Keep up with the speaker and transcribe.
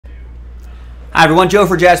Hi everyone, Joe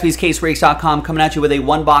for jaspyscasebreaks.com coming at you with a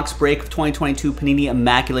one-box break of 2022 Panini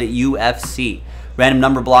Immaculate UFC. Random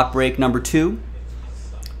number block break number 2.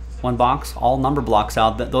 One box, all number blocks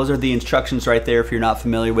out. Those are the instructions right there if you're not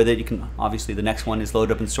familiar with it. You can, obviously, the next one is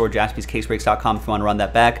loaded up in store, jaspyscasebreaks.com if you want to run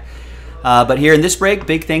that back. But here in this break,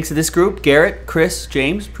 big thanks to this group, Garrett, Chris,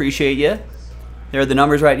 James, appreciate you. There are the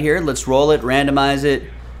numbers right here. Let's roll it, randomize it.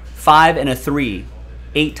 5 and a 3,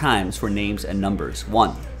 8 times for names and numbers.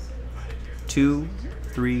 1, 2,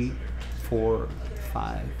 3, 4,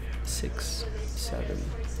 5, 6, 7,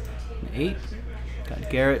 8. Got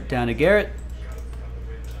Garrett down to Garrett.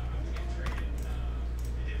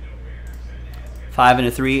 5 and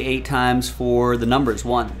a 3, 8 times for the numbers.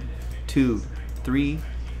 1, 2, 3,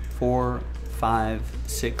 4, 5,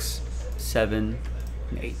 6, 7,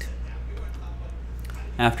 and 8.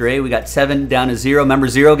 After 8, we got 7 down to 0. Remember,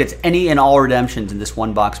 0 gets any and all redemptions in this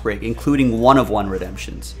one box break, including 1-of-1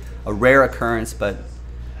 redemptions. A rare occurrence, but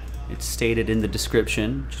it's stated in the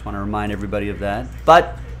description. Just want to remind everybody of that.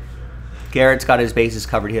 But Garrett's got his bases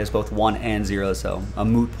covered. He has both 1 and 0, so a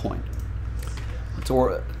moot point.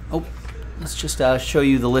 Let's just show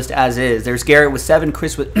you the list as is. There's Garrett with 7,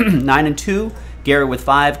 Chris with 9 and 2, Garrett with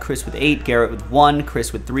 5, Chris with 8, Garrett with 1,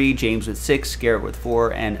 Chris with 3, James with 6, Garrett with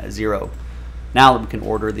 4, and 0. Now we can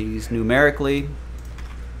order these numerically.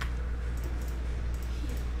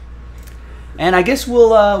 And I guess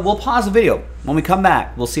we'll pause the video. When we come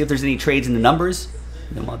back, we'll see if there's any trades in the numbers.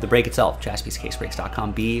 And then we'll have the break itself.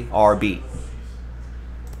 jaspyscasebreaks.com, BRB.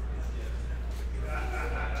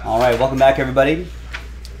 All right, welcome back, everybody.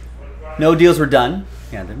 No deals were done.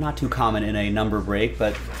 Yeah, they're not too common in a number break,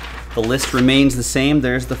 but the list remains the same.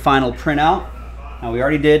 There's the final printout. Now, we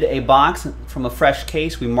already did a box from a fresh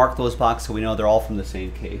case. We marked those boxes so we know they're all from the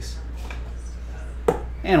same case.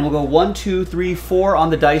 And we'll go 1, 2, 3, 4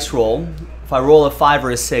 on the dice roll. If I roll a 5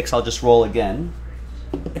 or a 6, I'll just roll again.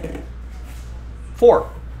 4.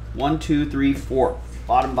 1, 2, 3, 4.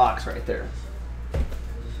 Bottom box right there.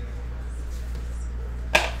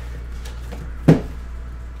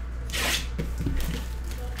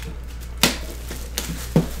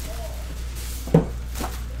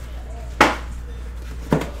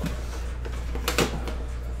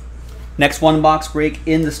 Next one box break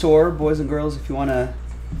in the store, boys and girls, if you want to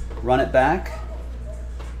run it back.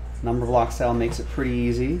 Number block style makes it pretty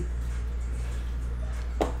easy.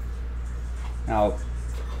 Now,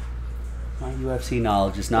 my UFC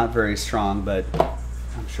knowledge is not very strong, but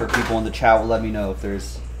I'm sure people in the chat will let me know if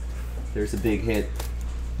there's a big hit.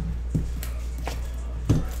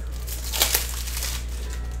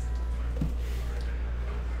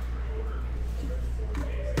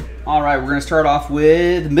 All right, we're going to start off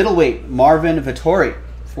with middleweight Marvin Vettori,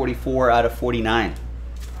 44 out of 49.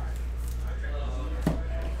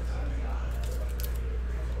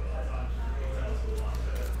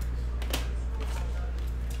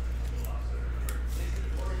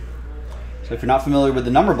 So if you're not familiar with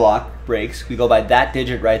the number block breaks, we go by that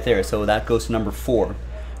digit right there. So that goes to number 4,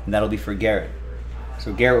 and that'll be for Garrett.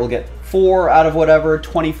 So Garrett will get 4 out of whatever,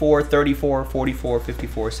 24, 34, 44,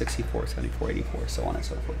 54, 64, 74, 84, so on and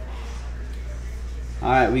so forth. All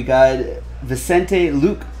right, we got Vicente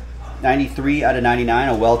Luque, 93 out of 99,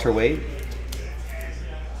 a welterweight.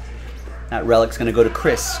 That relic's going to go to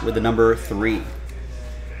Chris with the number 3.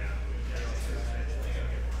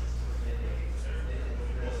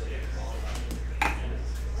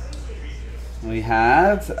 We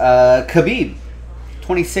have Khabib,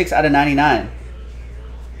 26 out of 99.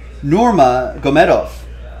 Norma Gomedov.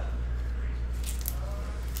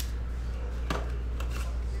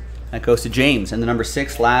 That goes to James. And the number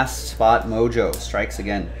 6, last spot, Mojo, strikes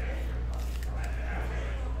again.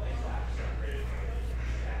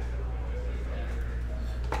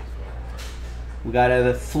 We got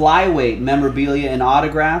a flyweight memorabilia and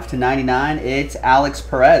autograph to 99. It's Alex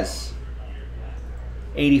Perez.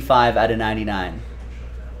 85 out of 99.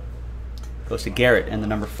 Goes to Garrett and the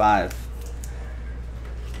number 5.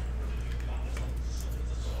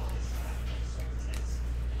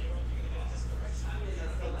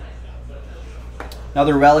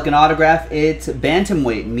 Another relic and autograph. It's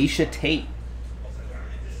bantamweight Misha Tate.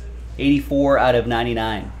 84 out of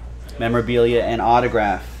 99. Memorabilia and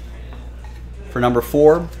autograph. For number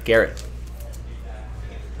 4, Garrett.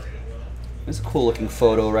 This is a cool looking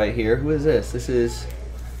photo right here. Who is this? This is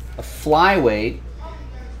a flyweight.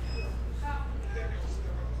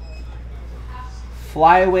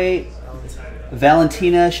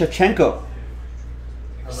 Valentina Shevchenko.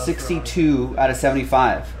 62 out of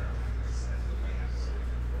 75.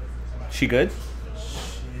 She good?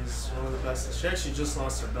 She's one of the best. She actually just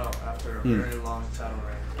lost her belt after a very long title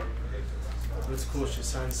reign. But it's cool. She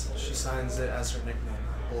signs it as her nickname.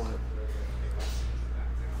 Bullet.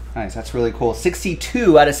 Nice. That's really cool.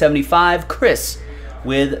 62 out of 75. Chris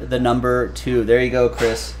with the number 2. There you go,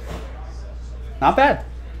 Chris. Not bad.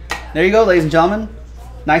 There you go, ladies and gentlemen.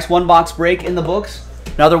 Nice one-box break in the books.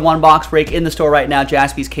 Another one-box break in the store right now,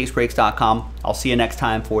 jaspyscasebreaks.com. I'll see you next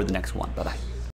time for the next one. Bye-bye.